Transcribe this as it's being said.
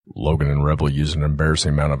Logan and Rebel use an embarrassing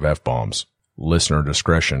amount of F-bombs. Listener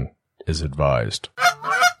discretion is advised.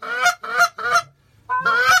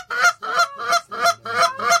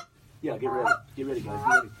 Yeah, get ready. Get ready,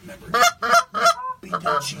 guys. Get ready. Beat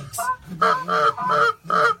them cheeks.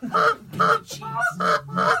 Beat them cheeks.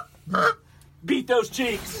 Beat those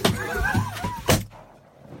cheeks.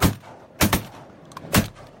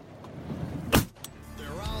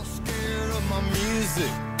 They're all scared of my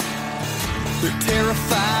music. They're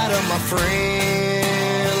terrified of my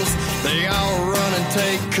friends. They all run and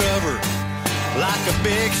take cover like a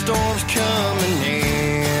big storm's coming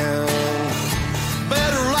in.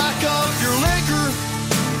 Better lock up your liquor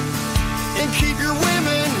and keep your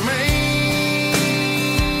women mean.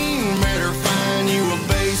 Better find you a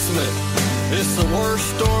basement. It's the worst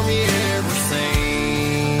storm you ever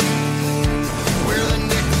seen. We're the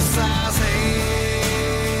nickel-sized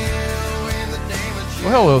hail and the damage.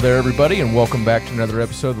 Well, hello there, everybody, and welcome back to another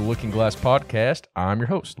episode of the Looking Glass Podcast. I'm your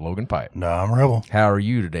host, Logan Pipe. No, I'm Rebel. How are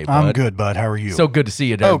you today, bud? I'm good, bud. How are you? So good to see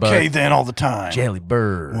you today, bud. Okay, then, all the time. Jelly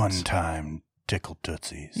birds. One time, tickle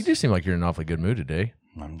tootsies. You do seem like you're in an awfully good mood today.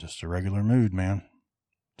 I'm just a regular mood, man.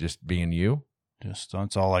 Just being you. Just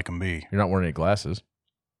that's all I can be. You're not wearing any glasses.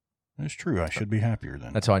 It's true. I should be happier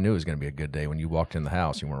then. That's how I knew it was going to be a good day when you walked in the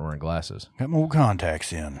house. You weren't wearing glasses. Got my old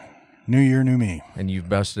contacts in. New year, new me. And you've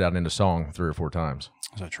busted out into song 3 or 4 times.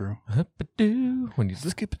 Is that true? Up-a-doo, when you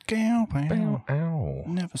Skip it, cow, bow, pow. ow.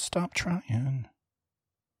 Never stop trying.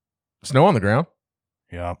 Snow on the ground.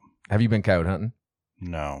 Yep. Have you been coyote hunting?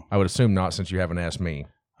 No. I would assume not, since you haven't asked me.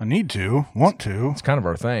 I need to. Want to. It's kind of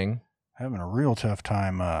our thing. Having a real tough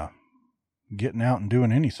time getting out and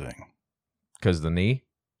doing anything. Because the knee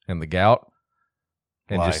and the gout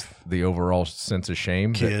and Life. just the overall sense of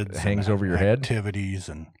shame Kids that hangs and over your head. activities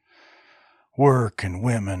and work and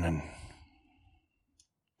women and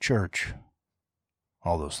church,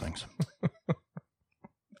 all those things.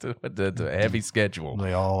 The heavy schedule.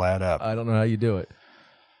 They all add up. I don't know how you do it.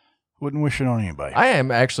 Wouldn't wish it on anybody. I am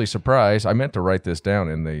actually surprised. I meant to write this down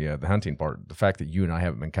in the hunting part. The fact that you and I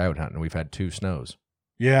haven't been coyote hunting. We've had 2 snows.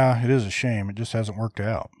 Yeah, it is a shame. It just hasn't worked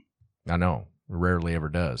out. I know. It rarely ever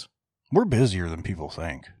does. We're busier than people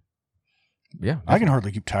think. Yeah. I can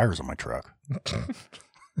hardly keep tires on my truck.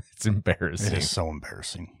 It's embarrassing. It is so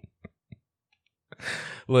embarrassing.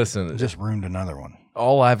 Listen, It just ruined another one.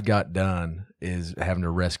 all I've got done is having to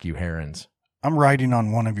rescue herons. I'm riding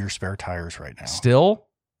on one of your spare tires right now. Still?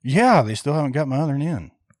 Yeah, they still haven't got my other one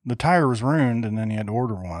in. The tire was ruined, and then you had to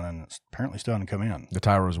order one, and it's apparently still hasn't come in. The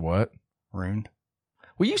tire was what? Ruined.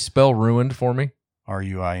 Will you spell ruined for me?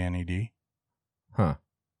 R-U-I-N-E-D. Huh.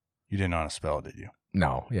 You didn't know how to spell it, did you?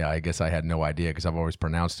 No. Yeah, I guess I had no idea because I've always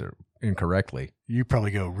pronounced it incorrectly. You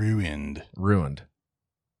probably go ruined. Ruined.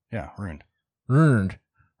 Yeah, ruined. Ruined.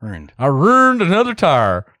 Ruined. I ruined another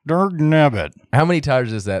tire. Dirk nabbit. How many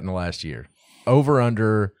tires is that in the last year? Over,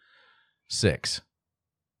 under 6.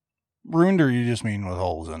 Ruined, or you just mean with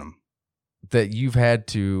holes in them? That you've had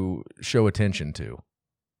to show attention to.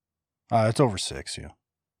 It's over 6, yeah.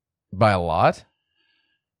 By a lot?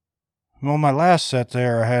 Well, my last set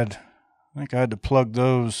there, I think I had to plug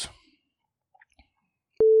those,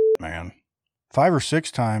 man, 5 or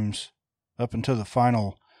 6 times up until the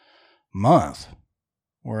final month,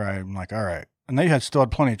 where I'm like, all right. And they still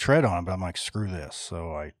had plenty of tread on them, but I'm like, screw this.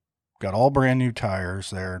 So I got all brand new tires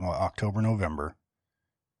there in October, November.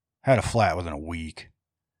 Had a flat within a week.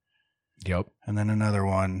 Yep. And then another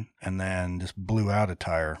one, and then just blew out a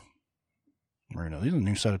tire. These are a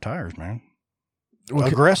new set of tires, man. Okay.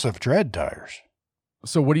 Aggressive tread tires.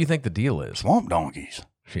 So what do you think the deal is? Swamp donkeys.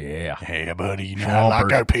 Yeah. Yeah, buddy. You know, I like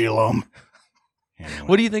to peel them. Anyway,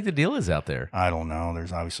 What do you think the deal is out there? I don't know.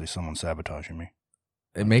 There's obviously someone sabotaging me.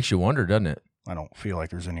 It makes you wonder, doesn't it? I don't feel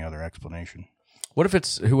like there's any other explanation. What if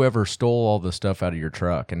it's whoever stole all the stuff out of your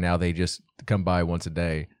truck and now they just come by once a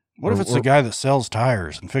day? What if it's the guy that sells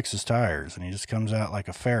tires and fixes tires, and he just comes out like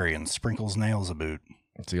a fairy and sprinkles nails a boot?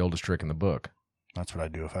 It's the oldest trick in the book. That's what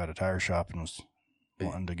I'd do if I had a tire shop and was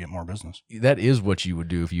wanting to get more business. That is what you would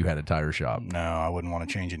do if you had a tire shop. No, I wouldn't want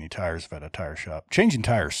to change any tires if I had a tire shop. Changing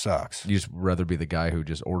tires sucks. You just rather be the guy who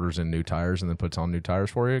just orders in new tires and then puts on new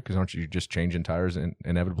tires for you? Because aren't you just changing tires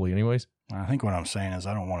inevitably anyways? I think what I'm saying is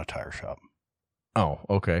I don't want a tire shop. Oh,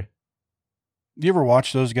 okay. Do you ever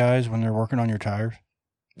watch those guys when they're working on your tires?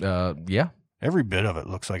 Yeah. Every bit of it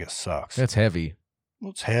looks like it sucks. That's heavy.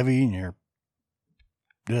 Well, it's heavy and you're...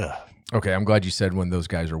 Ugh. Okay, I'm glad you said when those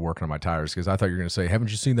guys are working on my tires because I thought you were going to say, haven't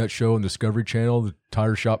you seen that show on Discovery Channel, the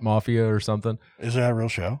Tire Shop Mafia or something? Is that a real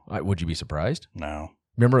show? Would you be surprised? No,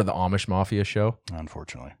 Remember the Amish Mafia show?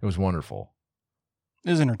 unfortunately. It was wonderful.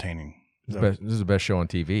 It is entertaining. This is the best show on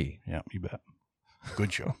TV. Yeah, you bet.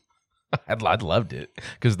 Good show. I loved it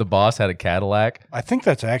because the boss had a Cadillac. I think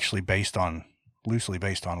that's actually loosely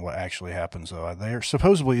based on what actually happens, though. There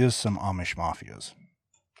supposedly is some Amish mafias.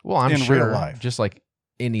 Well, I'm In sure, real life. just like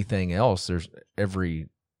anything else, there's every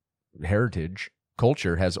heritage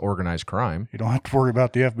culture has organized crime. You don't have to worry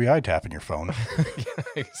about the FBI tapping your phone. Yeah,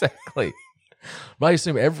 exactly. But I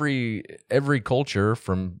assume every culture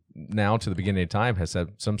from now to the beginning of time has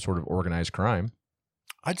had some sort of organized crime.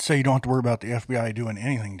 I'd say you don't have to worry about the FBI doing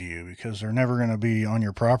anything to you because they're never going to be on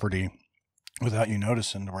your property without you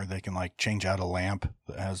noticing, where they can like change out a lamp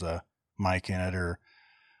that has a mic in it or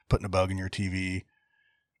putting a bug in your TV.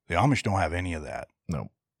 The Amish don't have any of that.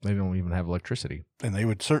 No, they don't even have electricity. And they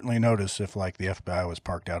would certainly notice if like the FBI was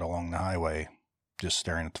parked out along the highway just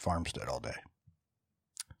staring at the farmstead all day.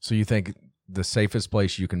 So you think the safest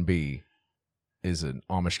place you can be is an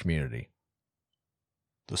Amish community?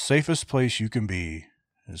 The safest place you can be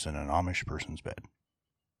is in an Amish person's bed.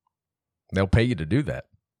 They'll pay you to do that.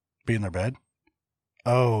 Be in their bed?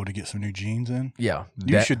 Oh, to get some new jeans in? Yeah.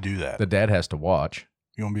 You should do that. The dad has to watch.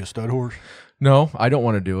 You want to be a stud horse? No, I don't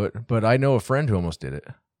want to do it, but I know a friend who almost did it.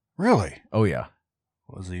 Really? Oh, yeah.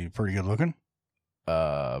 Was he pretty good looking?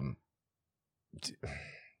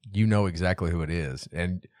 You know exactly who it is,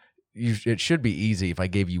 and it should be easy. If I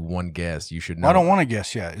gave you one guess, you should know. I don't want to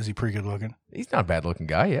guess yet. Is he pretty good looking? He's not a bad looking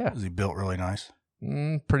guy. Yeah, Is he built really nice?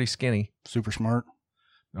 Pretty skinny. Super smart?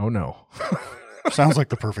 Oh no. Sounds like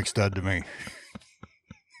the perfect stud to me.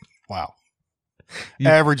 Wow. You-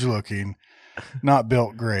 Average looking, not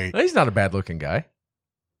built great. He's not a bad looking guy.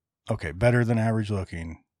 Okay, better than average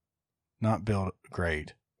looking, not built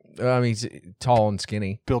great. I mean, he's tall and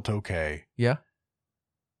skinny. Built okay, Yeah,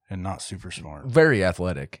 and not super smart. very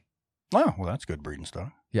athletic. Oh, well, that's good breeding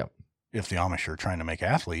stock. Yeah. If the Amish are trying to make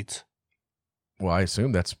athletes Well, I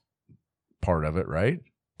assume that's part of it, right?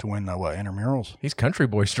 to win the intramurals? He's country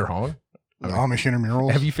boy strong. The Amish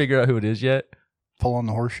intramurals? Have you figured out who it is yet? Pull on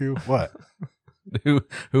the horseshoe? What?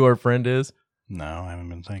 Who our friend is? No, I haven't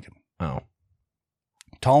been thinking. Oh,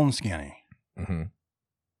 Tall and skinny. mm-hmm.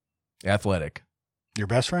 Athletic. Your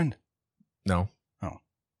best friend? No.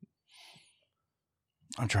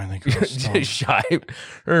 I'm trying to think of else. Just shy.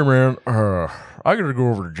 Hey man, I gotta go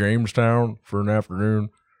over to Jamestown for an afternoon.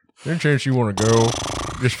 Any chance you want to go,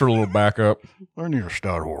 just for a little backup? I need a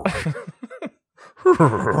stud horse. You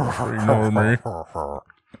know what I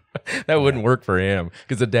mean? That wouldn't work for him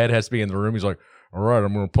because the dad has to be in the room. He's like, "All right,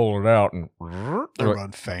 I'm gonna pull it out," and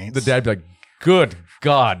Everyone faints. the dad'd be like, "Good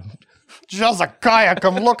God, Josiah,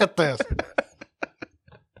 come look at this.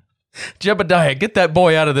 Jebediah, get that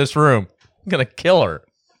boy out of this room. I'm gonna kill her."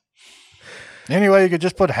 Anyway, you could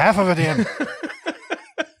just put half of it in.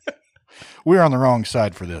 We're on the wrong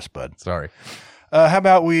side for this, bud. Sorry. How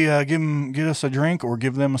about we get us a drink or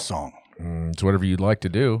give them a song? It's whatever you'd like to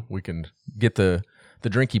do. We can get the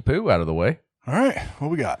drinky poo out of the way. All right, what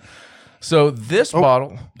we got? So this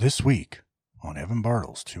bottle, This week on Evan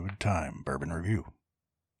Bartles 2 at a Time Bourbon Review.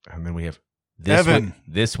 and then we have Evan.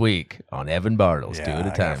 this week on Evan Bartles, 2 at a I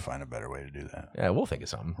gotta time. find a better way to do that. Yeah, we'll think of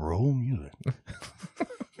something. Roll music.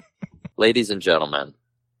 Ladies and gentlemen,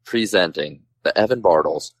 presenting the Evan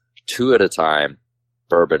Bartles 2 at a Time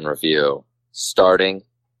Bourbon Review, starting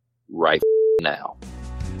right now.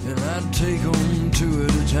 And I'd take 'em 2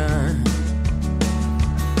 at a time.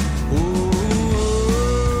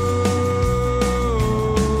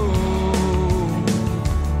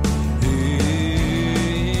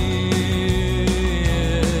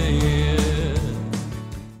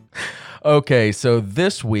 Okay, so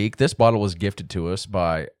this week, this bottle was gifted to us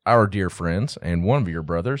by our dear friends and one of your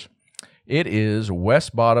brothers. It is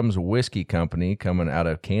West Bottoms Whiskey Company coming out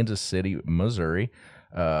of Kansas City, Missouri.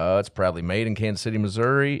 It's proudly made in Kansas City,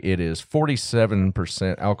 Missouri. It is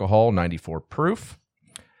 47% alcohol, 94 proof.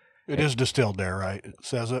 It is distilled there, right? It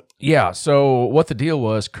says it. Yeah, so what the deal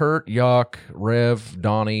was, Kurt, Yock, Rev,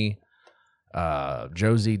 Donnie,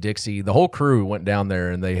 Josie, Dixie, the whole crew went down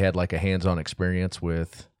there and they had like a hands-on experience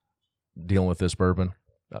with dealing with this bourbon.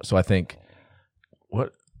 So I think,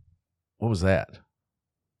 what was that?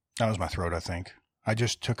 That was my throat, I think. I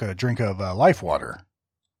just took a drink of Life Water,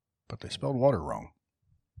 but they spelled water wrong.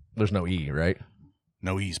 There's no E, right?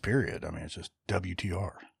 No E's, period. I mean, it's just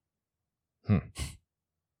WTR.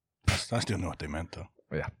 I still know what they meant, though.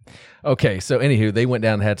 Yeah. Okay, so anywho, they went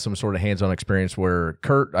down and had some sort of hands-on experience where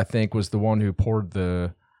Kurt, I think, was the one who poured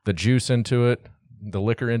the juice into it, the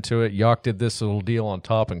liquor into it. Yock did this little deal on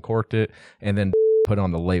top and corked it, and then put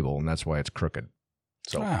on the label, and that's why it's crooked.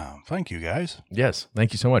 So, Wow, thank you, guys. yes,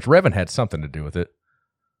 thank you so much. Revan had something to do with it.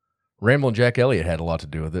 Ramblin' Jack Elliott had a lot to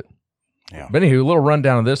do with it. Yeah. But anywho, a little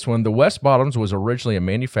rundown of this one. The West Bottoms was originally a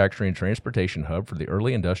manufacturing and transportation hub for the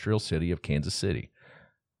early industrial city of Kansas City.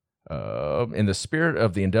 In the spirit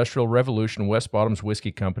of the Industrial Revolution, West Bottoms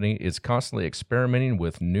Whiskey Company is constantly experimenting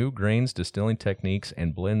with new grains, distilling techniques,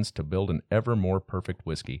 and blends to build an ever more perfect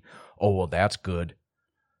whiskey. Oh, well, that's good.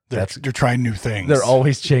 They're trying new things. They're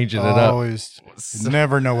always changing it up. Always. You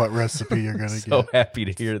never know what recipe you're going to So get. happy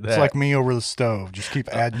to hear that. It's like me over the stove. Just keep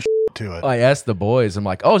adding to it. I asked the boys, I'm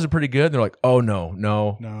like, oh, is it pretty good? They're like, oh,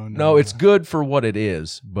 no, it's good for what it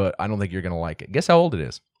is, but I don't think you're going to like it. Guess how old it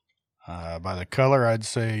is? By the color, I'd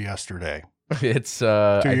say yesterday. It's 2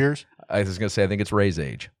 years? I was going to say, I think it's Ray's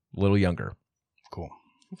age, a little younger. Cool.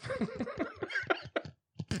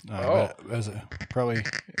 Oh. Probably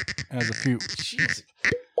has a few.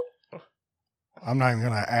 I'm not even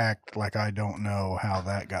going to act like I don't know how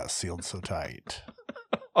that got sealed so tight.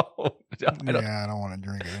 Oh, I don't want to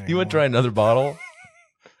drink it anymore. You want to try another bottle?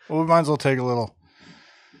 Well, we might as well take a little.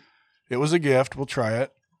 It was a gift. We'll try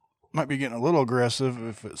it. Might be getting a little aggressive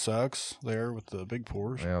if it sucks there with the big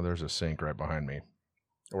pours. Yeah, there's a sink right behind me.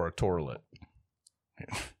 Or a toilet.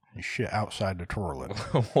 You shit outside the toilet.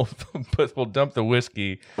 We'll dump the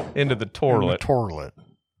whiskey into the toilet. Toilet.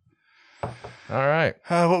 All right.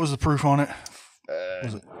 What was the proof on it?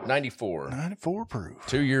 Was it 94. 94 proof?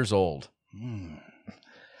 2 years old.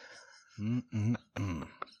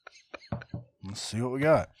 Let's see what we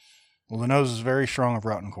got. Well, the nose is very strong of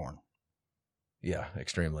rotten corn. Yeah,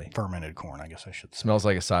 extremely. Fermented corn, I guess I should say. Smells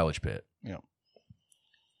like a silage pit. Yeah.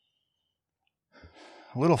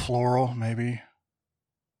 A little floral, maybe.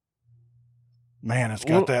 Man, it's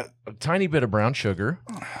got A tiny bit of brown sugar.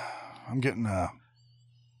 I'm getting a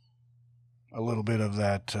little bit of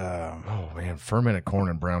that. Oh, man, fermented corn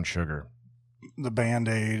and brown sugar. The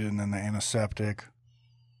Band-Aid and then the antiseptic.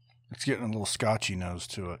 It's getting a little scotchy nose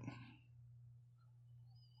to it.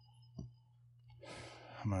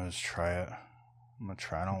 I'm going to just try it.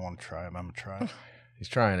 I don't want to try it, but I'm going to try it. He's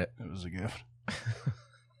trying it. It was a gift. I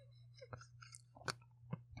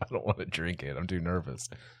don't want to drink it. I'm too nervous.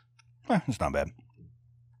 It's not bad.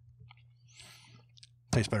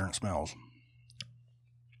 Tastes better than it smells.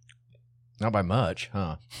 Not by much,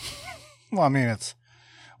 huh? Well, I mean, at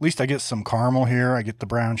least I get some caramel here. I get the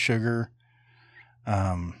brown sugar.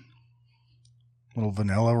 Little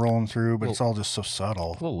vanilla rolling through, but it's all just so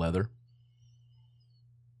subtle. A little leather.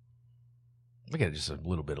 I get just a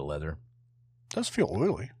little bit of leather. It does feel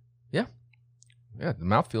oily. Yeah. Yeah, the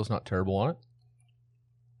mouthfeel's not terrible on it.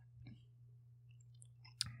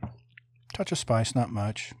 Touch of spice, not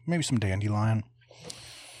much. Maybe some dandelion.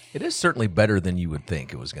 It is certainly better than you would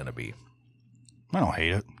think it was going to be. I don't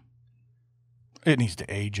hate it. It needs to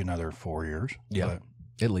age another 4 years. Yeah,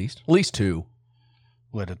 at least 2.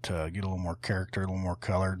 Let it get a little more character, a little more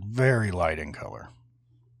color. Very light in color.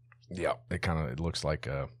 Yeah, it looks like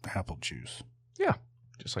apple juice. Yeah,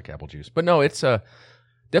 just like apple juice. But no, it's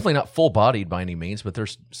definitely not full-bodied by any means, but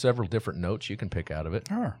there's several different notes you can pick out of it.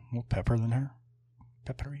 There are. A little pepper in there.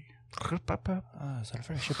 Peppery. Is that a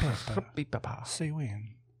fresh pepper? See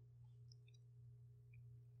when.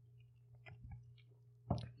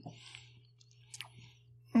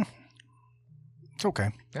 It's okay.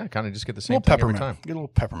 Yeah, I kind of just get the A same little thing every peppermint. time. Get a little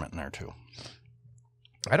peppermint in there too.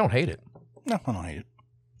 I don't hate it. No, I don't hate it.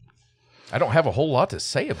 I don't have a whole lot to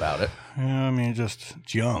say about it. Yeah, I mean, it's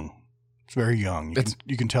young. It's very young.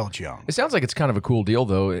 You can tell it's young. It sounds like it's kind of a cool deal,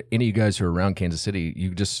 though. Any of you guys who are around Kansas City,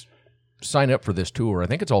 you just sign up for this tour. I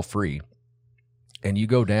think it's all free. And you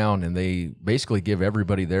go down, and they basically give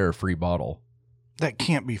everybody there a free bottle. That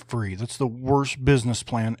can't be free. That's the worst business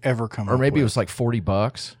plan ever come up with. Or maybe it was like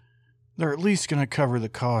 $40. They're at least going to cover the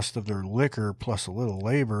cost of their liquor plus a little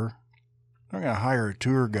labor. They're going to hire a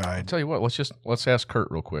tour guide. I'll tell you what, let's ask Kurt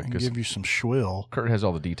real quick. And give you some swill. Kurt has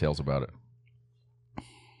all the details about it.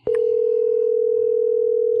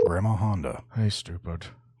 Grandma Honda. Hey, stupid.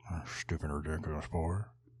 Stupid, ridiculous boy.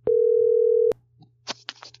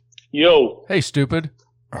 Yo. Hey, stupid.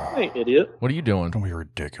 Hey, idiot. What are you doing? Don't be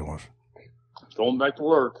ridiculous. Going back to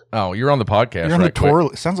work. Oh, you're on the podcast. You're on right the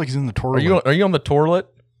toilet. Sounds like he's in the toilet. Are you on the toilet?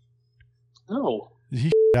 No.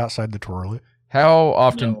 He outside the toilet. How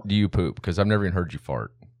often do you poop? Because I've never even heard you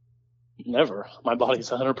fart. Never. My body's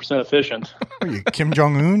 100% efficient. Are you Kim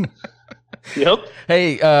Jong-un? Yep.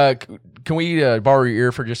 Hey, can we borrow your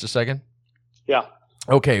ear for just a second? Yeah.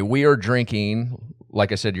 Okay, we are drinking,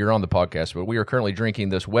 like I said, you're on the podcast, but we are currently drinking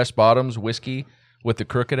this West Bottoms whiskey with the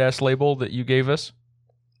crooked ass label that you gave us.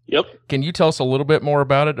 Yep. Can you tell us a little bit more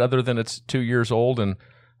about it, other than it's 2 years old and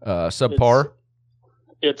subpar?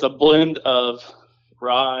 It's a blend of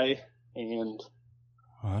rye and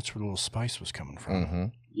Oh, that's where the little spice was coming from. Mm-hmm.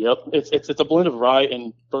 Yep, it's a blend of rye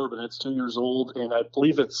and bourbon. It's 2 years old, and I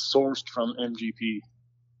believe it's sourced from MGP.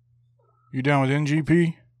 You down with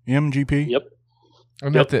NGP? MGP? Yep,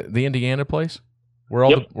 Isn't that the Indiana place where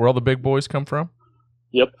all the big boys come from?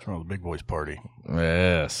 yep. It's from the big boys party.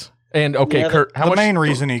 Yes. And okay, Yeah, Kurt, how The much? main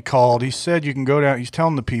reason he called, he said you can go down, he's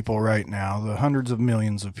telling the people right now, the hundreds of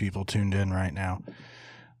millions of people tuned in right now,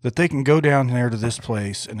 that they can go down there to this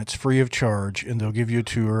place and it's free of charge and they'll give you a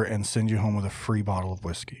tour and send you home with a free bottle of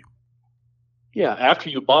whiskey. Yeah, after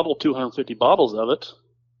you bottle 250 bottles of it,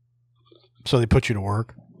 So they put you to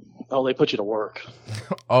work. oh, they put you to work.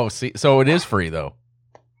 Oh, see, so it is free though.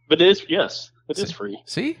 But it is, yes, it is free.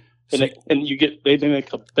 See, And you get, they make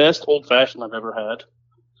the best old fashioned I've ever had.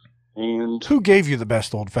 And Who gave you the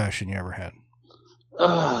best old fashioned you ever had? other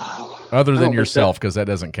I than don't think yourself, because that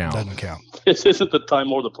doesn't count. Doesn't count. this isn't the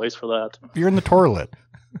time or the place for that. You're in the toilet.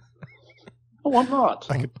 Oh, I'm not.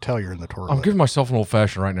 I could tell you're in the toilet. I'm giving myself an old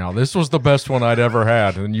fashioned right now. This was the best one I'd ever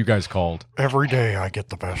had, and you guys called. Every day I get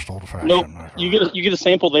the best old fashioned. Nope. You get a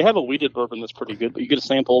sample. They have a wheated bourbon that's pretty good, but you get a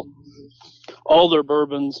sample all their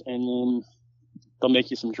bourbons, and then they'll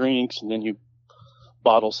make you some drinks, and then you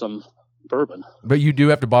bottle some bourbon. But you do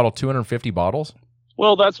have to bottle 250 bottles.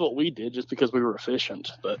 Well, that's what we did, just because we were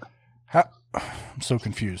efficient. But I'm so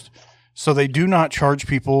confused. So they do not charge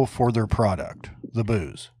people for their product, the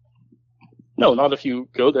booze. no, not if you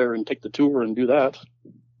go there and take the tour and do that.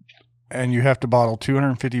 And you have to bottle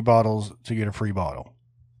 250 bottles to get a free bottle.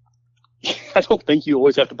 I don't think you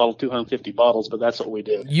always have to bottle 250 bottles, but that's what we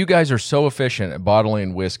did. You guys are so efficient at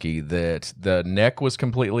bottling whiskey that the neck was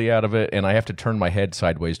completely out of it, and I have to turn my head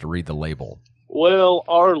sideways to read the label. Well,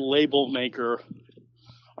 our label maker,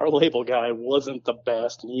 our label guy wasn't the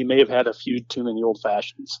best, and he may have had a few too many old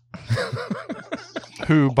fashions.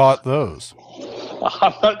 Who bought those?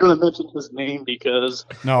 I'm not going to mention his name because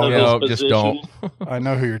No, of no, his just position. don't. I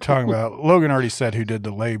know who you're talking about. Logan already said who did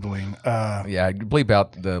the labeling. Yeah, bleep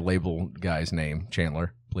out the label guy's name,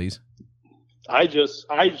 Chandler, please. I just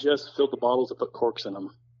filled the bottles and put corks in them.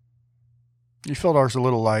 You filled ours a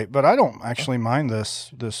little light, but I don't actually mind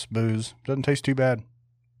this booze. Doesn't taste too bad.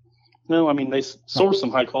 No, I mean they source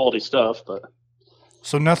some high quality stuff, but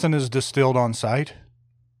So nothing is distilled on site?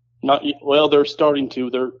 not well. They're starting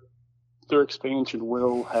to. Their expansion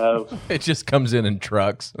will have It just comes in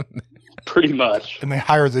trucks. pretty much. And they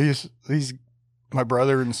hire these my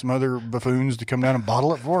brother and some other buffoons to come down and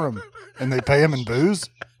bottle it for them. And they pay them in booze?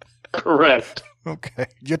 Correct. Okay.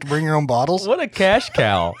 You have to bring your own bottles? What a cash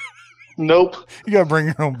cow. Nope. You got to bring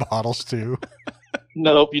your own bottles too.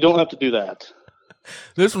 Nope. You don't have to do that.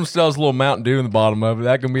 This one still has a little Mountain Dew in the bottom of it.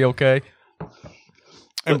 That can be okay.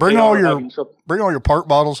 And But bring they all are your having trouble. bring all your part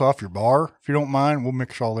bottles off your bar. If you don't mind, we'll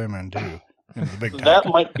mix all them in too. In the big tank. That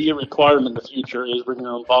might be a requirement in the future is bring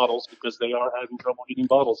your own bottles because they are having trouble getting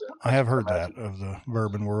bottles in. I have heard that of the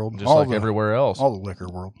bourbon world. Just all like the, everywhere else. all the liquor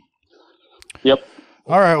world. Yep.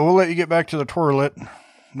 All right, we'll let you get back to the toilet.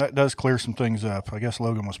 That does clear some things up. I guess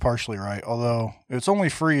Logan was partially right, although it's only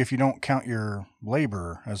free if you don't count your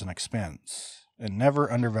labor as an expense and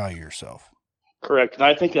never undervalue yourself. Correct. And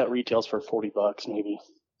I think that retails for $40 maybe.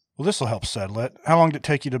 Well, this will help settle it. How long did it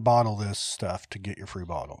take you to bottle this stuff to get your free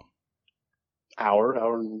bottle? Hour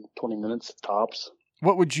and 20 minutes tops.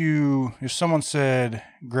 What would you, if someone said,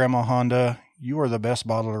 Grandma Honda, you are the best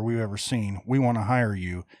bottler we've ever seen. We want to hire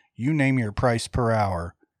you. You name your price per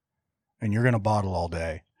hour, and you're going to bottle all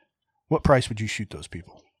day. What price would you shoot those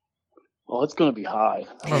people? Well, it's going to be high.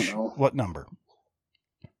 I don't know. What number?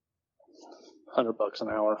 $100 an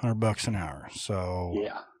hour. $100 an hour. So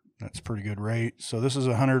Yeah. that's a pretty good rate. So this is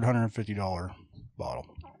a $150 bottle.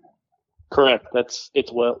 Correct.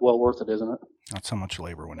 It's well worth it, isn't it? That's how much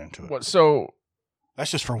labor went into it. What? So,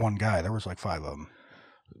 That's just for one guy. There was like 5 of them.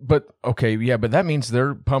 but okay, yeah, but that means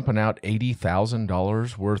they're pumping out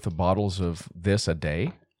 $80,000 worth of bottles of this a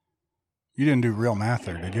day. You didn't do real math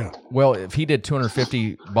there, did you? Well, if he did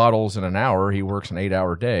 250 bottles in an hour, he works an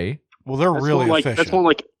 8-hour day. Well, they're That's really more like, efficient.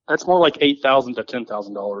 That's more like $8,000 to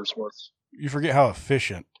 $10,000 worth. You forget how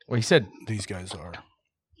efficient Well, he said these guys are.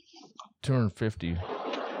 250.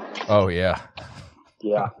 Oh yeah.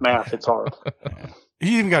 Yeah, math. It's hard.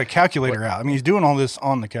 He even got a calculator out. I mean, he's doing all this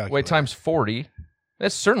on the calculator. Wait, times 40.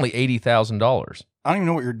 That's certainly $80,000. I don't even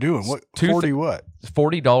know what you're doing. What? Two 40 what?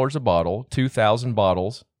 $40 a bottle, 2,000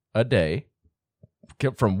 bottles a day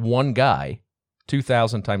from one guy.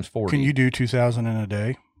 2,000 times 40. Can you do 2,000 in a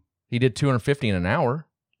day? He did 250 in an hour.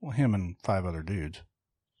 Well, him and 5 other dudes.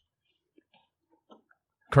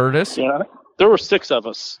 Curtis. Yeah, there were 6 of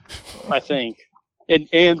us, I think, and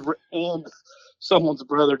someone's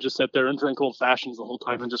brother just sat there and drank old fashions the whole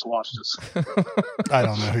time and just watched us. I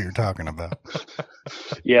don't know who you're talking about.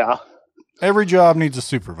 Yeah, Every job needs a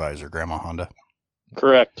supervisor, Grandma Honda.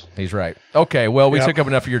 correct. He's right. Okay, well, we Yep. took up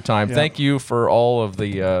enough of your time. Yep. Thank you for all of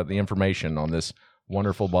the information on this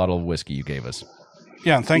wonderful bottle of whiskey you gave us.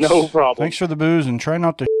 Yeah, and thanks. No problem. Thanks for the booze, and try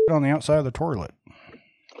not to shit on the outside of the toilet.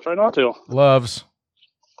 Try not to. Loves.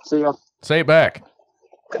 See ya. Say it back.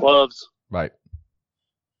 Gloves. Right.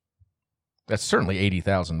 That's certainly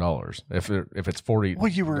 $80,000 if it's $40 Well,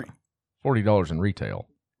 you were $40 in retail.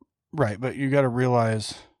 right, but you got to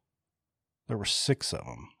realize there were 6 of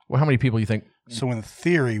them. Well, how many people you think? So in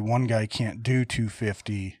theory, one guy can't do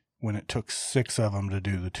 250 when it took 6 of them to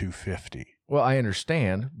do the 250. Well, I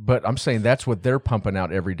understand, but I'm saying that's what they're pumping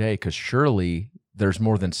out every day because surely there's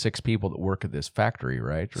more than 6 people that work at this factory,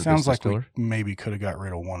 right? Or Sounds this like we distiller? maybe could have got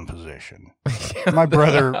rid of one position. My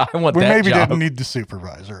brother, I want we that maybe job. didn't need the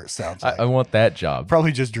supervisor, it sounds like. I want that job.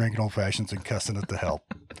 Probably just drinking old fashions and cussing at the help.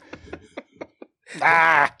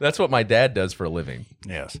 That's what my dad does for a living.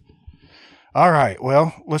 Yes. All right.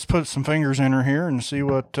 Well, let's put some fingers in her here and see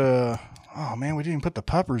what. Oh man, we didn't even put the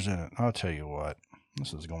puppers in it. I'll tell you what.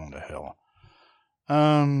 This is going to hell.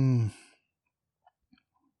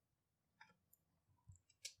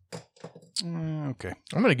 Okay.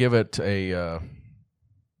 I'm going to give it a.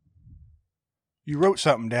 You wrote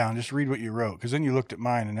something down. Just read what you wrote, because then you looked at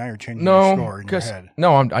mine, and now you're changing your No, score in your because head.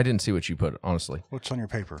 I didn't see what you put. Honestly, What's on your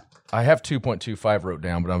paper? I have 2.25 wrote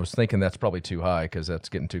down, but I was thinking that's probably too high because that's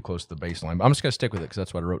getting too close to the baseline. But I'm just going to stick with it because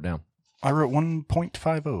that's what I wrote down. I wrote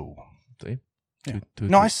 1.50. See? Yeah. Two-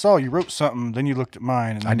 No, I saw you wrote something. Then you looked at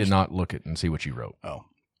mine, and I then did you- not look at and see what you wrote. Oh,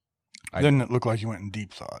 I- then it looked like you went in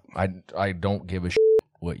deep thought. I don't give a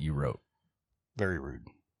what you wrote. Very rude.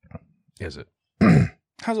 Is it?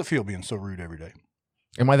 How's it feel being so rude every day?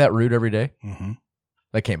 Am I that rude every day? Mm-hmm.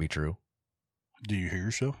 That can't be true. Do you hear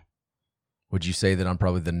yourself? Would you say that I'm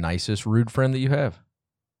probably the nicest rude friend that you have?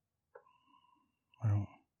 I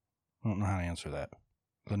don't know how to answer that.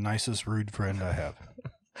 The nicest rude friend I have.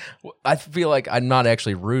 Well, I feel like I'm not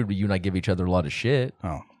actually rude, but you and I give each other a lot of shit.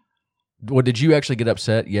 Oh, Well, did you actually get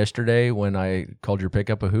upset yesterday when I called your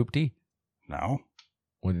pickup a hoopty? no.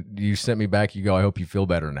 When you sent me back, you go, I hope you feel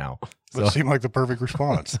better now. That seemed like the perfect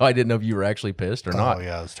response. So I didn't know if you were actually pissed or not. Oh,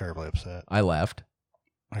 yeah, I was terribly upset. I laughed.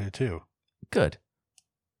 I did too. Good.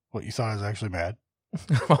 What, you thought I was actually mad?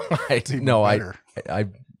 Even No, better.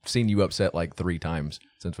 I've seen you upset like 3 times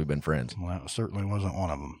since we've been friends. Well, that certainly wasn't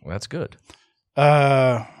one of them. Well, that's good. All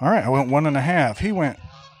right, I went 1.5. He went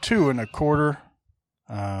 2.25.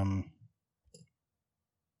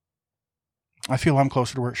 I feel I'm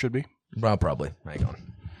closer to where it should be. Well, probably. Hang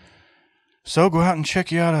on. So go out and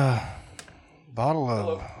check you out a bottle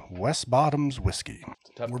of West Bottoms whiskey.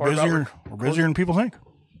 We're busier than people think.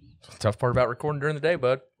 Tough part about recording during the day,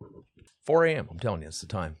 bud. 4 a.m. I'm telling you, it's the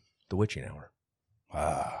time. The witching hour.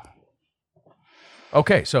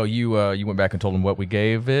 Okay, so you went back and told him what we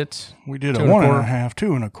gave it. We did a 2.25.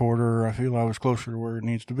 1.5, 2.25. I feel I was closer to where it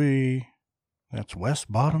needs to be. That's West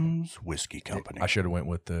Bottoms Whiskey Company. I should have went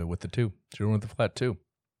with the 2. Should have went with the flat 2.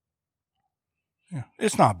 Yeah,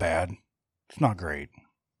 it's not bad. It's not great.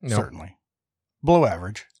 No. Certainly, below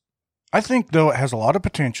average. I think though it has a lot of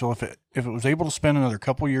potential if it was able to spend another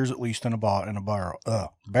couple years at least in a barrel. Blah,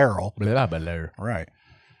 blah, blah. Right.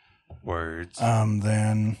 Words.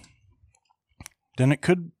 Then it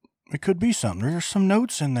could be something. There's some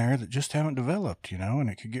notes in there that just haven't developed, and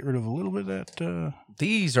it could get rid of a little bit of that.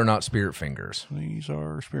 These are not spirit fingers. These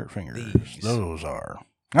are spirit fingers. These. Those are.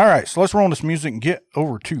 All right, so let's roll this music and get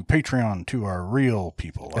over to Patreon, to our real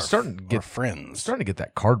people, It's starting to our get friends. It's starting to get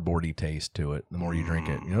that cardboardy taste to it the more you drink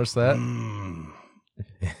it. You notice that?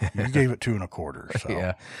 You gave it 2.25. So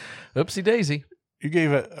Yeah. Oopsie daisy. you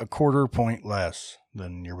gave it a 1/4 point less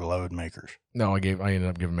than your beloved Makers. No, I ended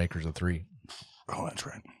up giving Makers a 3. Oh, that's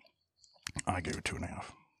right. I gave it 2.5.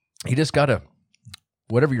 You just gotta,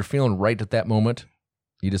 whatever you're feeling right at that moment,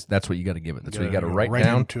 that's what you got to give it. That's what you got to write right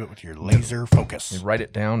down. into it with your laser focus. You write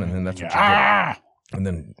it down, and then that's what you Ah! get. And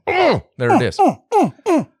then there it is.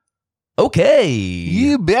 Okay.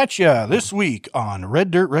 You betcha. This week on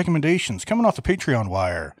Red Dirt Recommendations, coming off the Patreon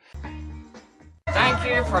wire. Thank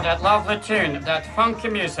you for that lovely tune. That funky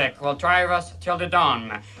music will drive us till the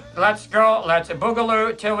dawn. Let's go, let's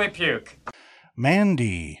boogaloo till we puke.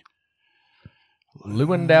 Mandy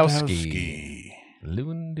Lewandowski.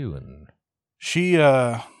 Lewandowski. She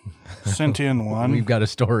sent in one. We've got a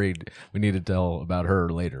story we need to tell about her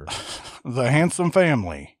later. The Handsome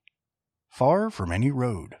Family. Far from any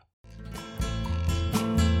road.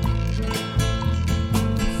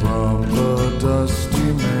 From the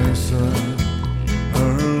dusty mesa,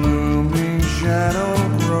 her looming shadow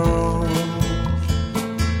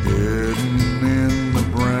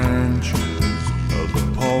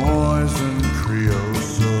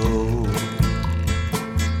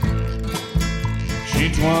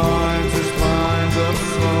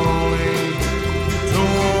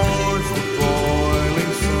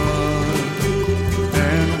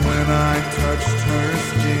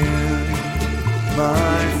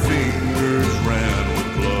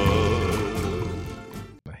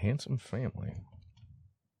Handsome family.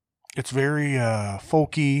 It's very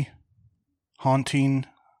folky, haunting.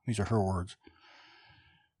 These are her words.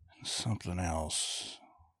 Something else.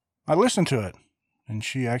 I listened to it, and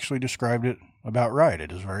she actually described it about right.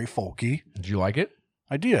 It is very folky. Did you like it?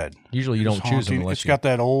 I did. Usually you It's don't choose them haunting. unless It's got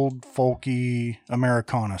that old folky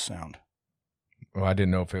Americana sound. Well, I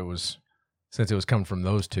didn't know if it was, since it was coming from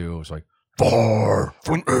those two, it was like, far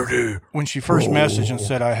from Eddie. When she first messaged and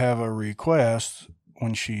said, I have a request,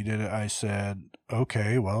 when she did it, I said,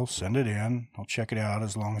 okay, well, send it in. I'll check it out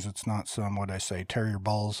as long as it's not some, what'd I say, tear your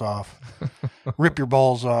balls off, rip your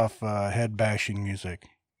balls off, head bashing music.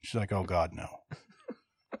 She's like, oh, God, no.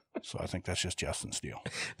 So I think that's just Justin's deal.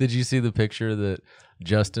 Did you see the picture that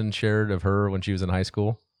Justin shared of her when she was in high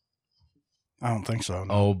school? I don't think so.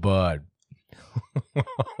 No. Oh, bud.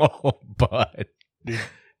 Oh, bud. Did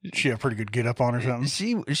she have a pretty good get up on or something?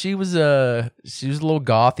 She was a little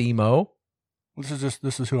goth emo.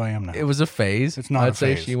 This is who I am now. It was a phase. It's not I'd a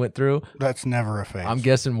say phase. she went through. That's never a phase. I'm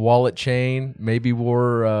guessing wallet chain, maybe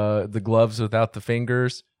wore the gloves without the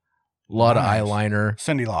fingers. A lot of Nice. eyeliner.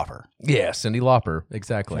 Cyndi Lauper. Yeah, Cyndi Lauper.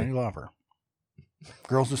 Exactly. Cyndi Lauper.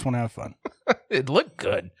 Girls just want to have fun. It looked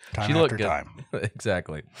good. Time She after looked good. time.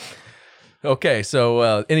 Exactly. Okay,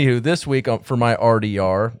 so anywho, this week for my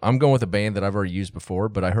RDR, I'm going with a band that I've already used before,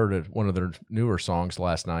 but I heard one of their newer songs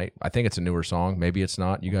last night. I think it's a newer song. Maybe it's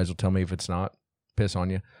not. You guys will tell me if it's not. Piss on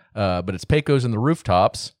you. But it's Pecos and the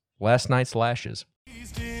Rooftops, Last Night's Lashes.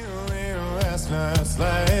 Last night's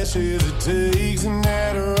lashes, it takes an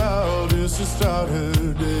Adderall just to start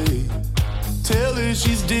her day. Tell her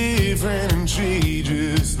she's different and she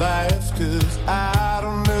just laughs, 'cause I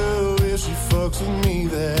don't know if she fucks with me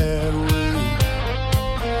that way.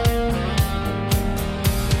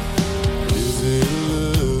 Is it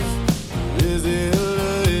love? Is it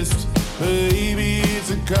lust? Maybe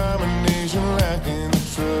it's a combination lacking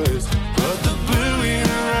trust. But the blue in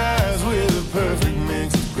her eyes with a perfect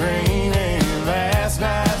mix of green and last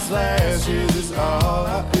night's lashes is all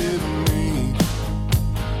I ever need.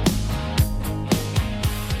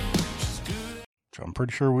 So I'm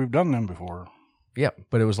pretty sure we've done them before. Yeah,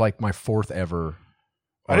 but it was like my fourth ever.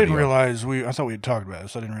 I didn't RDR. realize I thought we had talked about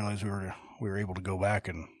this. I didn't realize we were able to go back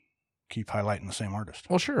and keep highlighting the same artist.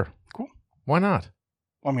 Well, sure. Cool. Why not?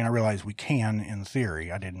 Well, I mean, I realize we can in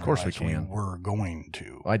theory. I didn't Of course we realize can. we were going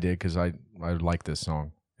to. I did because I like this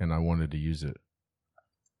song and I wanted to use it.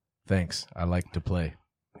 Thanks. I like to play.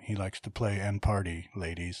 He likes to play and party,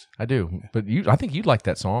 ladies. I do, but I think you'd like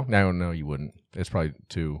that song. No, you wouldn't. It's probably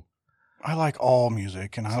too. I like all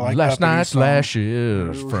music, and I like Last uppity Night's songs.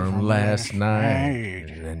 Lashes from last night night.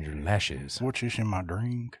 and your lashes. What's this in my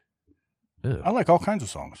drink? Ugh. I like all kinds of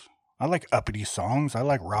songs. I like uppity songs. I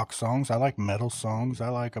like rock songs. I like metal songs. I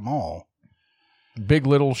like them all. Big,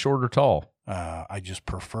 little, short, or tall. I just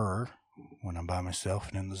prefer, when I'm by myself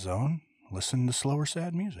and in the zone, listen to slower,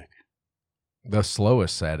 sad music. The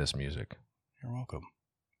slowest, saddest music. You're welcome.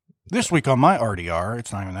 This week on my RDR,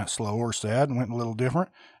 it's not even that slow or sad, went a little different.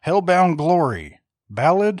 Hellbound Glory,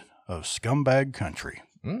 Ballad of Scumbag Country.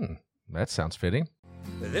 That sounds fitting.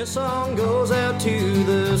 This song goes out to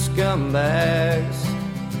the scumbags,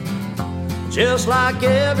 just like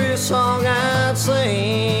every song I'd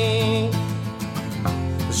sing.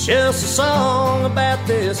 It's just a song about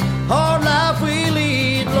this hard life we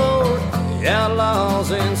lead, Lord, the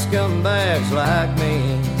outlaws and scumbags like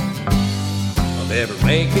me. I'll never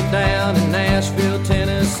make it down in Nashville,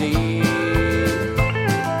 Tennessee,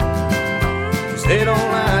 'cause they don't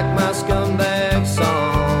like my scumbag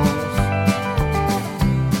songs.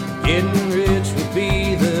 Getting rich would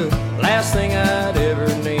be the last thing I'd ever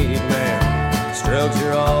need, man. Drugs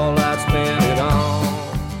are all I'd spend it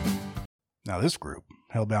on. Now this group,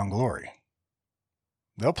 Hellbound Glory,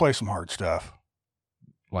 they'll play some hard stuff.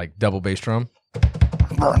 Like double bass drum.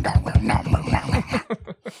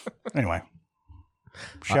 Anyway,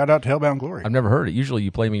 shout out to Hellbound Glory. I've never heard it. Usually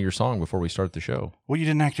you play me your song before we start the show. Well, you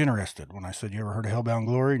didn't act interested when I said, you ever heard of Hellbound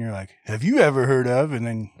Glory? And you're like, have you ever heard of? And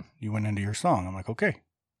then you went into your song. I'm like, okay,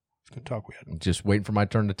 it's good talk we had. Just waiting for my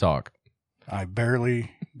turn to talk. I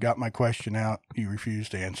barely got my question out. You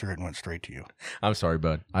refused to answer it and went straight to you. I'm sorry,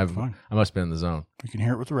 bud. I Fine. must have been in the zone. You can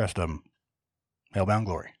hear it with the rest of them. Hellbound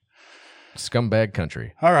Glory. Scumbag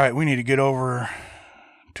country. All right, we need to get over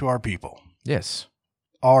to our people. Yes.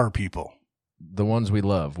 Our people. The ones we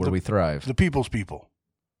love, where we thrive. The people's people.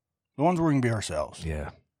 The ones where we can be ourselves.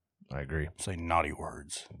 Yeah, I agree. Say naughty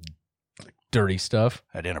words Dirty stuff.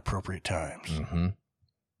 at inappropriate times. Mm-hmm.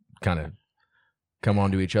 Kind of come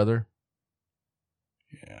on to each other.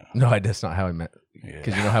 Yeah. No, that's not how I meant. Yeah.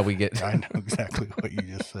 Because you know how we get. I know exactly what you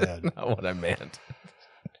just said. Not what I meant.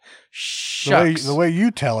 Shucks. The way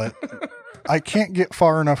you tell it, I can't get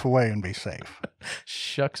far enough away and be safe.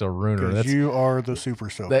 Shucks a ruiner. Because you are the super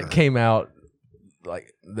soaker. That came out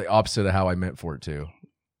like the opposite of how I meant for it to.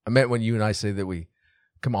 I meant when you and I say that we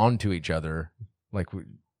come on to each other, like we,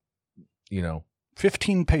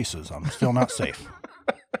 15 paces. I'm still not safe.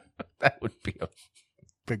 That would be a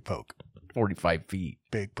big poke. 45 feet.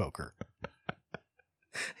 Big poker.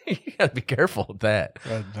 You got to be careful with that.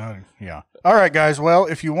 Yeah. All right, guys. Well,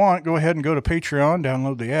 if you want, go ahead and go to Patreon,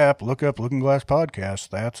 download the app, look up Looking Glass Podcast.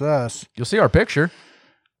 That's us. You'll see our picture.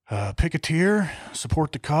 Pick a tier,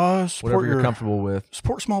 support the cause, Whatever you're comfortable with.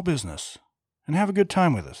 Support small business, and have a good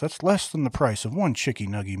time with us. That's less than the price of one Chicky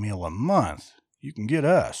Nuggy meal a month. You can get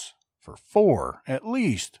us for 4, at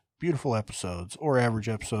least, beautiful episodes, or average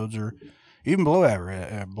episodes, or even below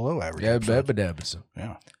average episodes.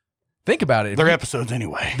 Yeah. Think about it. They're episodes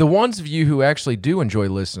anyway. The ones of you who actually do enjoy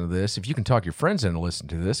listening to this, if you can talk your friends into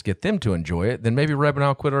listening to this, get them to enjoy it, then maybe Reb and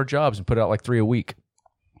I'll quit our jobs and put out like 3 a week.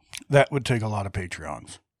 That would take a lot of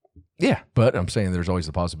Patreons. Yeah, but I'm saying there's always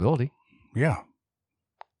the possibility. Yeah.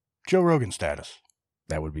 Joe Rogan status.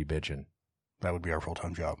 That would be bitching. That would be our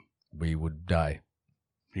full-time job. We would die.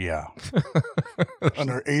 Yeah. On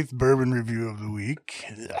our 8th bourbon review of the week.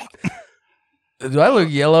 Do I look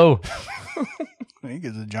yellow? I think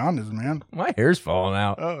it's a jaundice, man. My hair's falling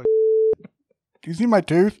out. Oh, do you see my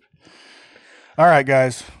tooth? All right,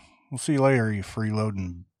 guys. We'll see you later, you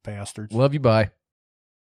freeloading bastards. Love you. Bye.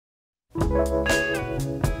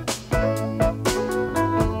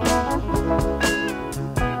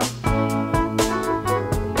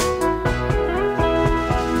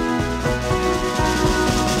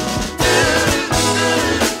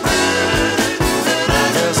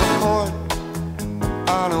 There's a port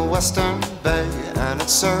on a western bay, and it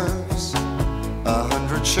serves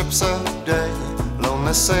 100 ships a day.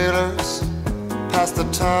 Lonely sailors pass the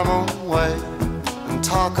time away and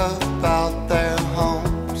talk about their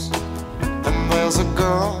homes. And there's a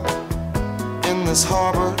girl in this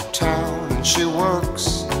harbor town, and she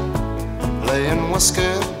works laying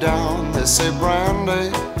whiskey down. They say,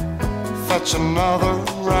 Brandy, fetch another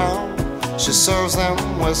round. She serves them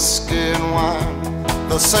whiskey and wine.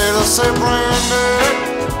 The sailors say, Brandy,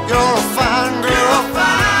 you're a fine girl.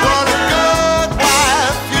 What a good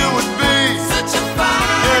wife you would be. Such a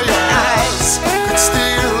fine girl. Your eyes could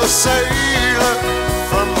steal a sailor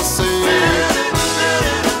from the sea.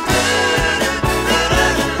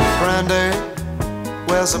 Brandy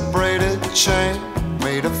wears a braided chain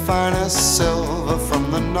made of finest silver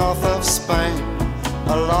from the north of Spain.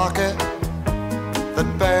 A locket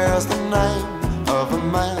that bears the name of a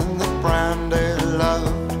man that Brandy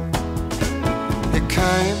loved. He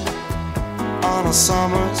came on a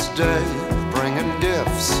summer's day, bringing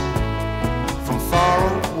gifts from far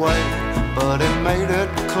away, but he made it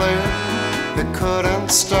clear he couldn't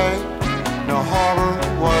stay. No harbor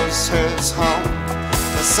was his home.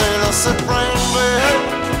 The sailor said, Brandy,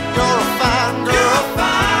 you're a fine girl.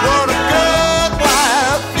 What a good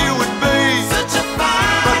wife you would be. Such a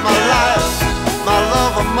fine but my life, my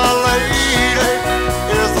love, and my lady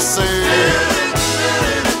is the sea.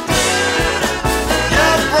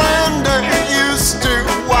 Yeah, Brandy used to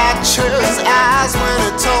watch his eyes when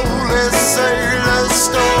he told his sailor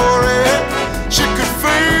story. She could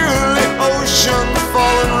feel the ocean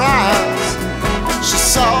fall and rise. She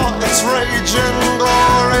saw its raging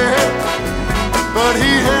glory, but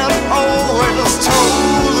he had always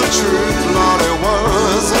told the truth. Lord, he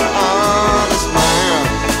was an honest man,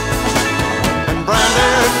 and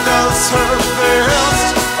Brandy does her best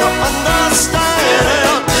to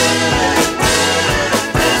understand.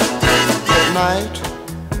 At night,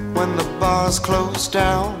 when the bars close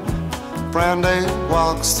down, Brandy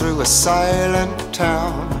walks through a silent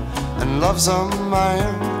town and loves a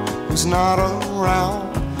man who's not around.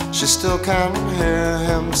 She still can hear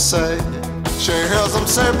him say, she hears him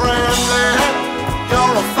say, Brandy,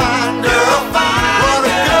 you're a fine girl.